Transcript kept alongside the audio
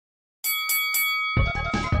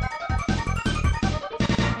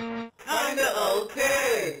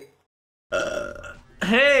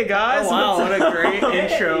Hey guys! Oh, wow, what a great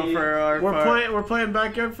intro for our We're playing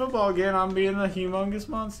backyard football again. I'm being the humongous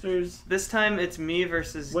monsters. This time it's me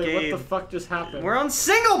versus Wait, Gabe. what the fuck just happened? We're on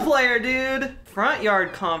single player, dude! Front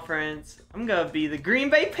yard conference. I'm gonna be the Green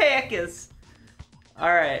Bay Packers.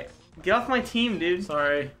 Alright, get off my team, dude.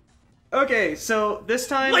 Sorry. Okay, so this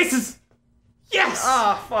time... Laces! Yes!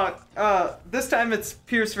 Ah, fuck. This time it's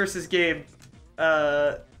Pierce versus Gabe.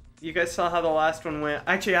 You guys saw how the last one went.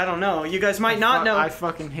 Actually, I don't know. You guys might not know. I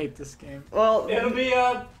fucking hate this game. Well, it'll be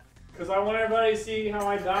because I want everybody to see how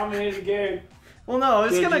I dominated Gabe. Well, no,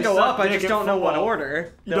 it's gonna go up. I just don't know what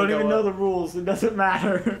order. You don't even know the rules. It doesn't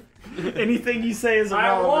matter. Anything you say is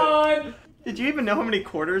irrelevant. I won! Did you even know how many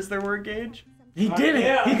quarters there were, Gage? He didn't.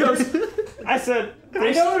 Yeah. He goes. I said.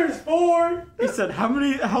 I know there's 4. He said, how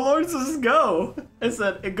long does this go? I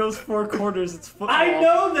said, it goes 4 quarters. It's football. I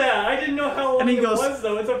know that. I didn't know how long And he it goes, was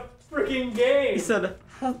though. It's a freaking game. He said,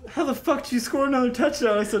 how the fuck do you score another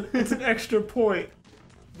touchdown? I said, it's an extra point.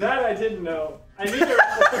 That I didn't know. I need to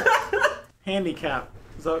report. Handicap.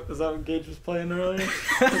 Is that what Gage was playing earlier?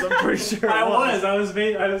 Because I'm pretty sure I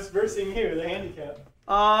was versing here, the handicap.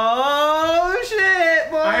 Oh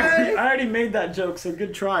shit, boy! I already made that joke, so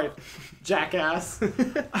good try, jackass.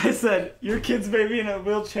 I said, your kid's maybe in a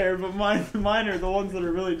wheelchair, but mine are the ones that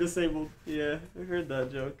are really disabled. Yeah, I heard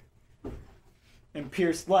that joke. And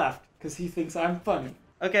Pierce left, because he thinks I'm funny.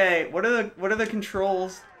 Okay, what are the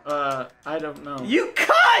controls? I don't know. You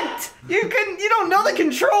cunt! You don't know the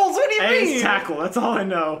controls. What do you mean? A's tackle. That's all I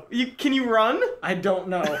know. Can you run? I don't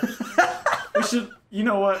know. We should. You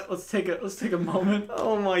know what? Let's take a moment.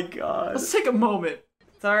 Oh my god. Let's take a moment.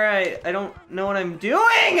 It's all right. I don't know what I'm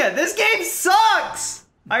doing. This game sucks.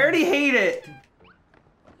 I already hate it.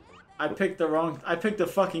 I picked the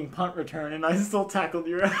fucking punt return, and I still tackled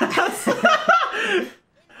your ass.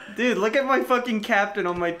 Dude, look at my fucking captain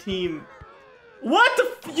on my team. What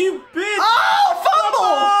the you bitch?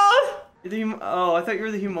 Oh, fumble! Oh, I thought you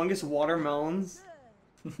were the humongous watermelons.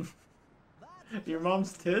 Your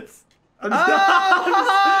mom's tits? I'm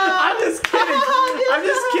just kidding. I'm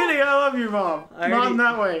just kidding. I love your mom. Mom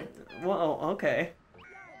that way. Well, okay.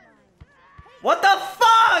 What the fuck?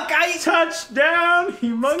 Touchdown!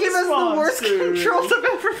 Humongous Give us the worst monster. controls I've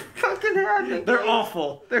ever fucking had. They're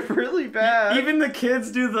awful. They're really bad. Even the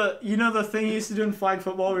kids do the thing you used to do in flag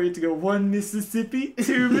football where you have to go 1 Mississippi,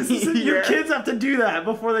 2 Mississippi. Yeah. Your kids have to do that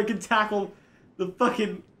before they can tackle the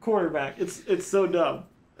fucking quarterback. It's so dumb.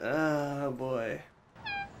 Oh boy.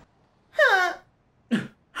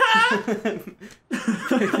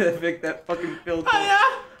 Pick that fucking field goal.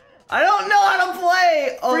 I don't know how to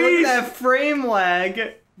play! Oh, look at that frame lag.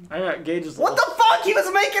 I got Gage's. What the fuck? He was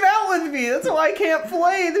making out with me! That's why I can't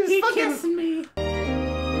play! There's fucking... kissing me.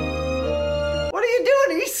 What are you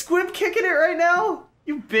doing? Are you squib kicking it right now?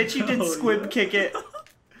 You bitch, you did squib kick it.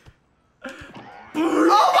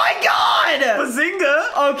 Oh my god!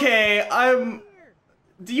 Bazinga! Okay,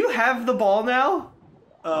 do you have the ball now?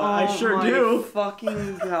 I sure do.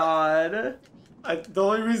 Fucking god. The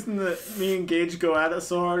only reason that me and Gage go at it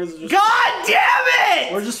so hard is just... God damn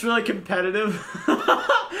it! We're just really competitive.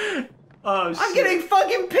 Oh, shit. I'm getting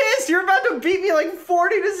fucking pissed! You're about to beat me like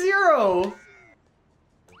 40-0!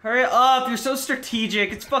 Hurry up, you're so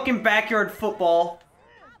strategic. It's fucking backyard football.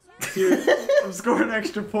 Dude, I'm scoring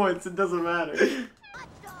extra points. It doesn't matter.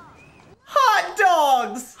 Hot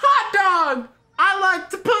dogs! Hot dog! I like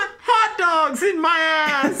to put hot dogs in my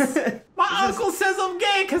ass! My uncle says I'm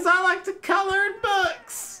gay because I like to color in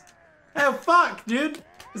books! Oh, fuck, dude.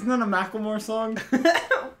 Isn't that a Macklemore song?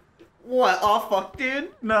 What? Oh, fuck,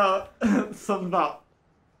 dude? No, something about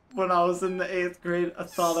when I was in the 8th grade, I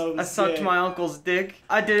thought I was I sucked gay. my uncle's dick.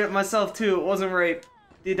 I did it myself, too. It wasn't rape.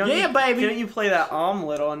 Dude, Baby! Didn't you play that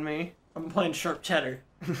omelet on me? I'm playing sharp cheddar.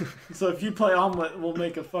 So if you play omelet, we'll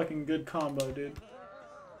make a fucking good combo, dude.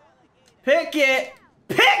 Pick it!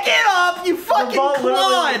 Pick it up, you fucking The ball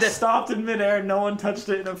literally quad! stopped in midair, no one touched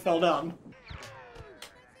it, and it fell down.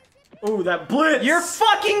 Ooh, that blitz! Your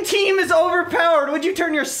fucking team is overpowered! Would you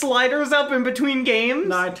turn your sliders up in between games?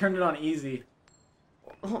 No, I turned it on easy.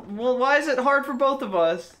 Well, why is it hard for both of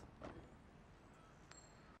us?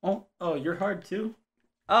 Oh, you're hard too?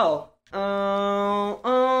 Oh.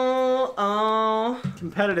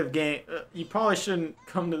 Competitive game. You probably shouldn't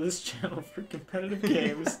come to this channel for competitive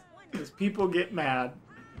games, because people get mad.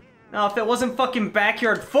 Now, if it wasn't fucking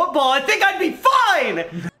backyard football, I think I'd be fine!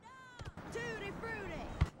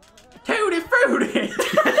 Tutti frutti!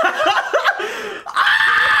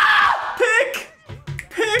 Ah! Pick!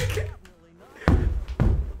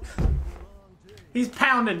 He's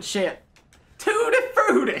pounding shit. Tutti frutti!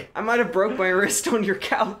 fruity. I might have broke my wrist on your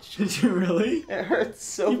couch. Did you really? It hurts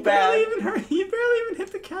so You bad. You barely even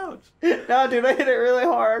hit the couch. No, dude, I hit it really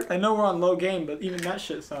hard. I know we're on low game, but even that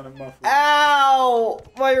shit sounded muffled. Ow!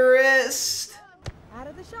 My wrist. Out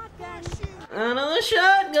of the shotgun. Out of the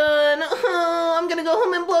shotgun. Oh, I'm gonna go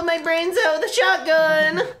home and blow my brains out with a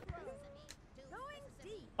shotgun.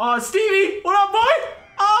 Oh, Stevie! What up, boy?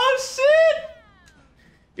 Oh, shit!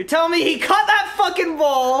 You're telling me he caught that fucking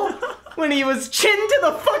ball when he was chin to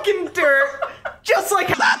the fucking dirt, just like.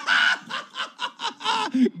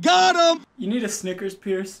 Got him! You need a Snickers,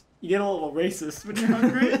 Pierce. You get a little racist when you're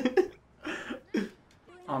hungry.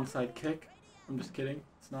 Onside kick. I'm just kidding.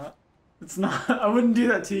 It's not. It's not. I wouldn't do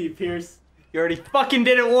that to you, Pierce. You already fucking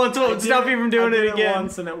did it once. What would stop you from doing it again?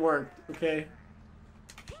 Once and it worked. Okay.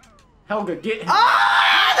 Helga, get him.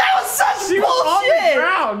 Ah! That was such She was on the bullshit!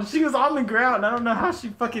 ground. She was on the ground. I don't know how she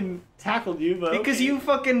fucking tackled you, but Because okay. you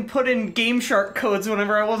fucking put in Game Shark codes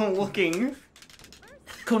whenever I wasn't looking.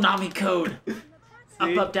 Konami code.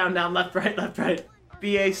 See? Up, down, down, left, right, left, right.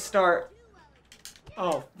 BA start.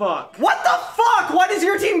 Oh fuck. What the fuck? Why does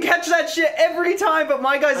your team catch that shit every time? But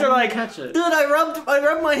my guys I are didn't like, catch it. dude, I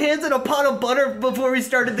rubbed my hands in a pot of butter before we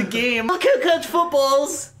started the game. I can't catch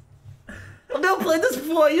footballs. I've never played this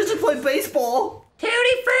before. I usually play baseball. Tutti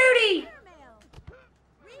fruity.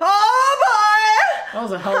 Oh boy! That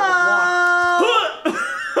was a hell of a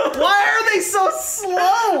block. Why are they so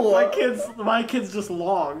slow? My kid's just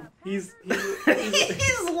long. He's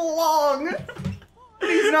He's long.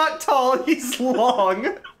 He's not tall. He's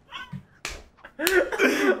long.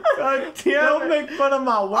 God damn Don't it. make fun of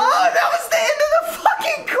my work. Oh, that was the end of the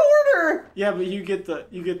fucking quarter. Yeah, but you get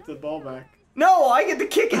the ball back. No, I get to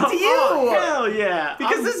kick it to you. Oh, hell yeah.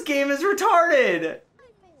 Because this game is retarded.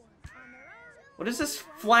 What is this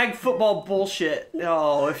flag football bullshit?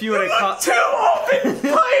 Oh, if you would have caught two open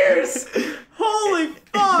players. Holy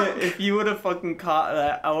fuck. if you would have fucking caught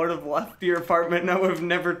that, I would have left your apartment and I would have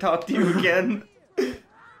never talked to you again. How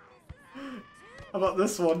about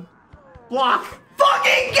this one? Block.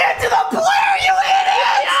 Fucking get to the player, you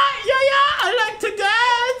idiot! Yeah, I like to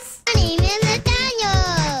dance. My name is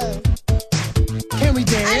Nathaniel. Can we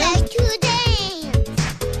dance? I like to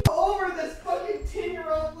dance. Over this fucking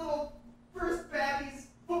 10-year-old little First Babby's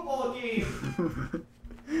football game.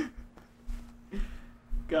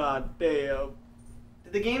 God damn.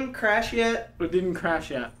 Did the game crash yet? It didn't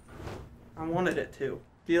crash yet. I wanted it to.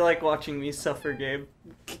 Do you like watching me suffer, Gabe?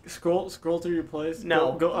 Scroll through your plays.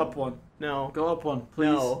 No. Go up one. No. Go up one, please.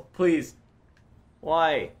 No. Please.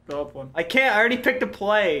 Why? Go up one. I can't. I already picked a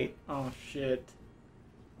play. Oh shit.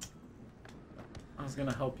 I was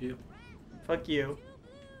gonna help you. Fuck you.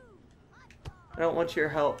 I don't want your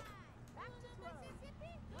help.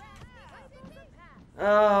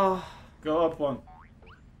 Oh. Go up one.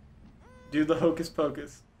 Do the hocus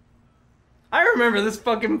pocus. I remember this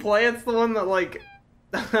fucking play. It's the one that like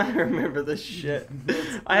I remember this shit.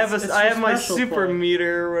 I have it's I your have my special super play.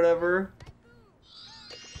 meter or whatever.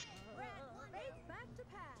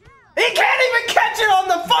 He can't even catch it on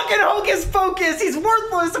the fucking hocus pocus. He's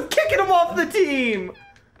worthless. I'm kicking him off the team.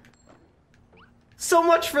 So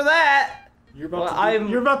much for that. You're about, Well,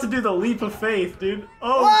 you're about to do the leap of faith, dude.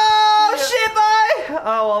 Oh, Whoa, shit. shit, bye.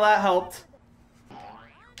 Oh, well, that helped.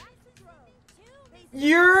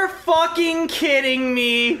 You're fucking kidding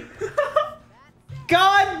me.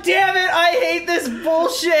 God damn it, I hate this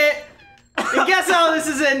bullshit. And guess how this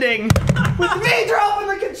is ending? With me dropping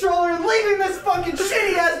the controller and leaving this fucking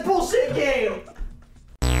shitty ass bullshit game.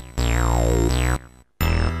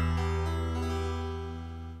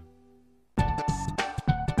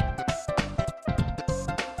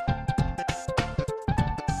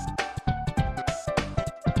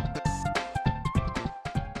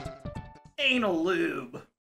 Anal lube.